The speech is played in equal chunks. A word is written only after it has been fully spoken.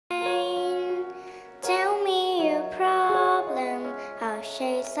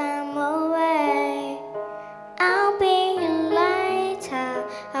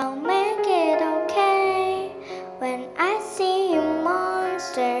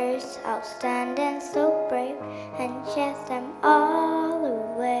monsters, I'll stand and so brave and chase them all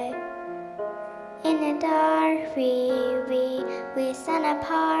away. In the dark, we stand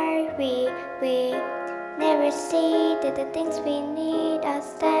apart, we never see that the things we need are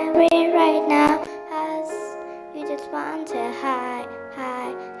staring right now. Us, you just want to hide,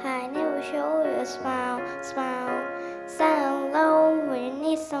 never show your smile. Stand alone when you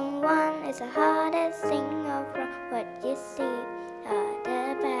need someone. It's the hardest thing around. What you see are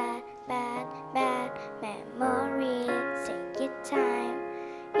the bad memories. Take your time,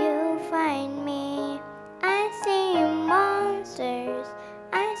 you'll find me. I see you monsters,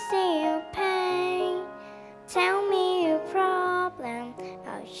 I see your pain. Tell me your problem,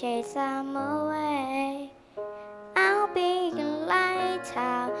 I'll chase them away. I'll be your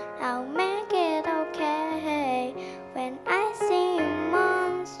lighthouse, I'll make it okay. When I see you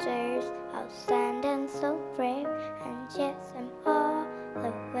monsters, I'll stand and so brave and chase them all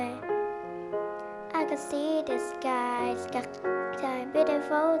away. I can see the skies, got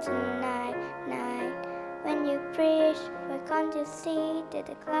beautiful tonight. When you preach, why can't you see that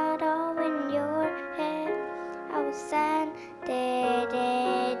the cloud all in your head? I will stand there,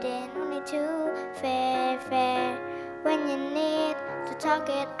 only too fair. When you need to talk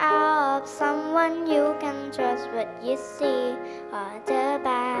it out, someone you can trust. What you see are the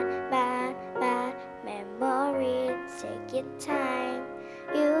bad memories. Take your time,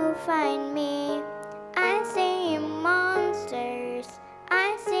 you'll find me. I see your monsters,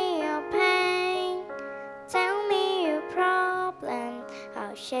 I see your pain. Tell me your problem,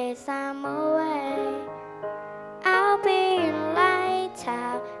 I'll chase them away. I'll be your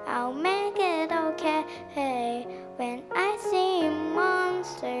lighthouse, I'll make it okay. When I see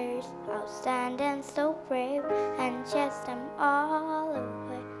monsters, I'll stand and so brave and chase them all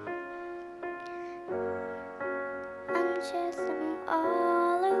away. And chase them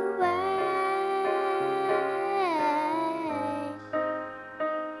all away.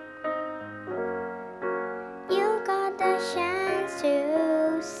 You got the chance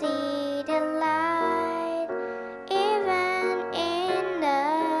to see the light, even in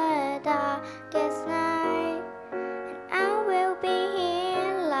the darkest night. And I will be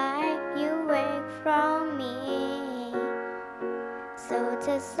here like you wait from me. So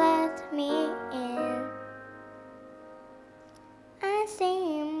just let me in. I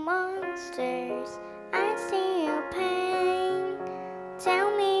see you monsters, I see your pain. Tell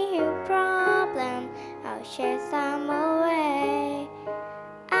me your problem, I'll chase them away.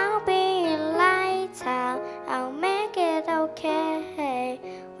 I'll be your lighthouse, I'll make it okay.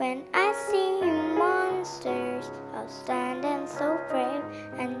 When I see you monsters, I'll stand and so brave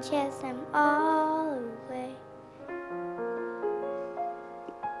and chase them all away.